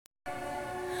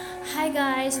Hi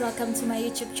guys, welcome to my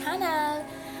YouTube channel.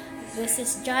 This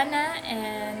is Jana,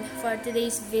 and for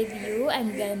today's video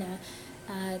I'm gonna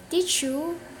teach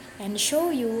you and show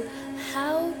you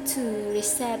how to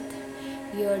reset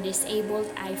your disabled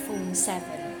iPhone 7.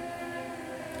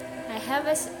 I have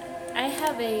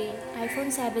a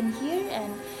iPhone 7 here,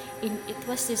 and it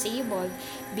was disabled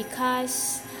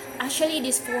because actually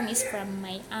this phone is from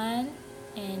my aunt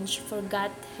and she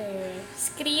forgot her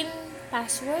screen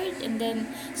password, and then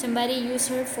somebody used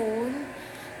her phone.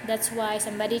 That's why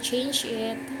somebody changed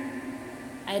it.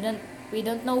 We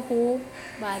don't know who,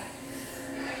 but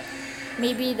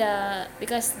maybe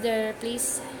because their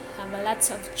place have a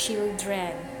lots of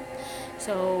children,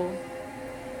 so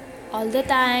all the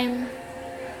time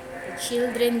the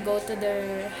children go to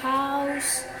their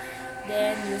house,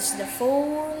 then use the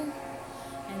phone,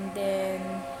 and then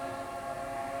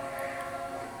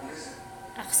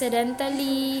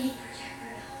accidentally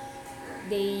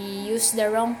they use the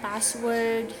wrong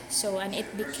password, and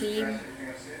it became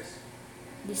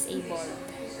disabled.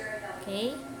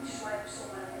 Okay,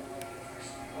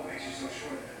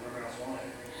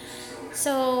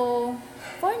 so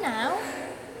for now,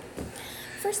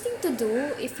 first thing to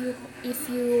do, if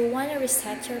you want to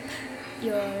reset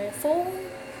your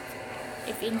phone,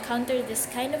 if you encounter this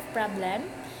kind of problem,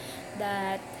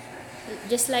 that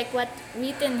just like what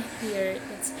written here,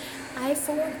 it's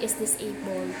iPhone is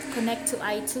disabled, connect to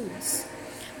iTunes.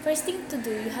 First thing to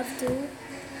do, you have to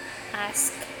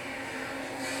ask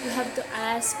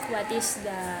what is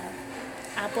the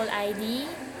Apple ID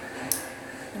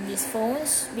in these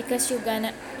phones, because you're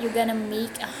gonna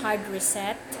make a hard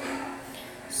reset,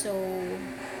 so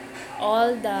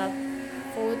all the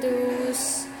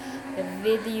photos, the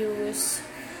videos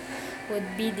will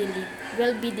be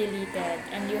deleted,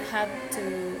 and you have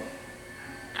to,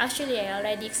 actually I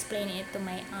already explained it to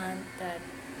my aunt that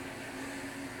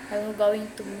I'm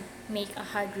going to make a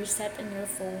hard reset on your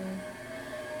phone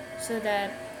so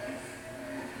that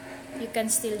you can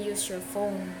still use your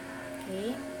phone.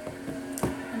 Okay,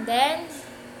 and then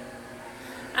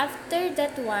after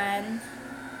that one,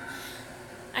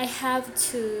 you have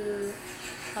to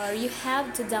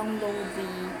download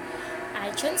the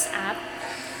iTunes app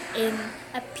in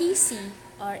a PC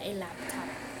or a laptop.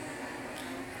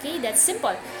 Okay, that's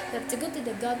simple. You have to go to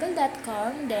the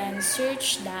google.com, then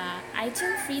search the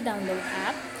iTunes free download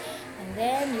app, and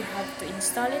then you have to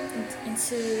install it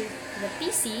into the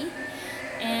PC,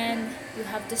 and you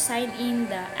have to sign in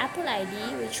the Apple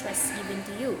ID which was given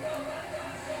to you.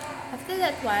 After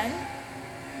that one,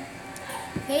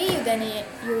 okay,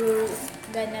 you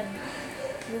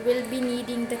will be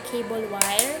needing the cable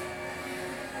wire.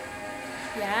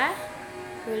 Yeah,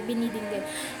 you will be needing it,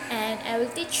 and I will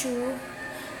teach you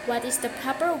what is the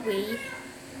proper way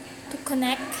to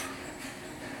connect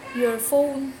your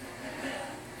phone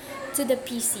to the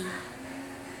PC.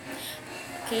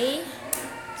 Okay,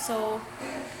 so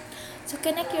to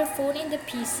connect your phone in the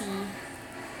PC,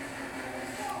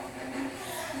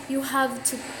 you have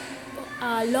to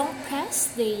long press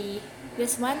the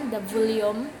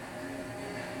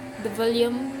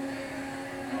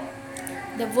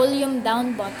volume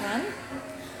down button.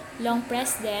 Long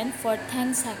press then for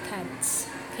 10 seconds.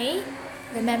 Okay,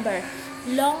 remember,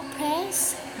 long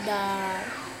press the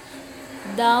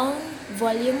down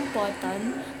volume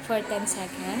button for 10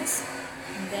 seconds,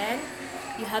 and then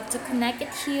you have to connect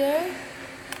it here.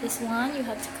 This one, you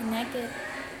have to connect it.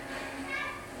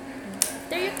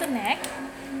 After you connect,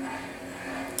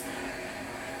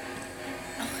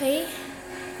 okay,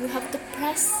 you have to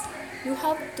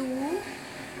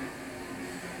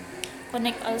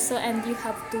connect also, and you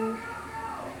have to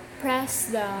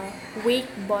press the wake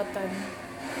button,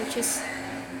 which is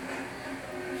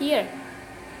here.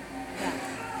 Yeah.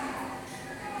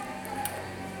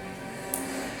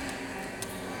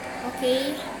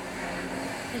 Okay,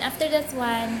 and after that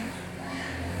one,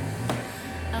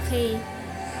 okay,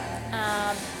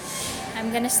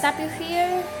 I'm gonna stop you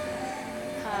here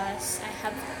because I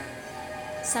have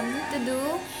something to do,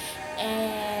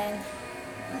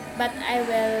 but I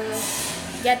will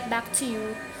get back to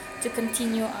you to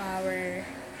continue our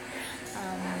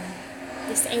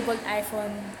disabled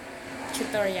iPhone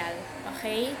tutorial.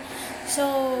 Okay,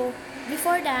 so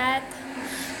before that,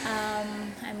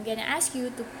 I'm gonna ask you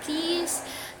to please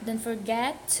don't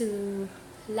forget to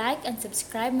like and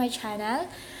subscribe my channel,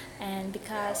 and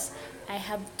because I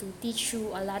have to teach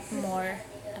you a lot more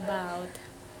about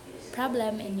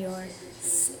problem in your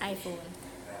iPhone.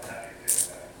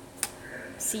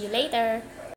 See you later.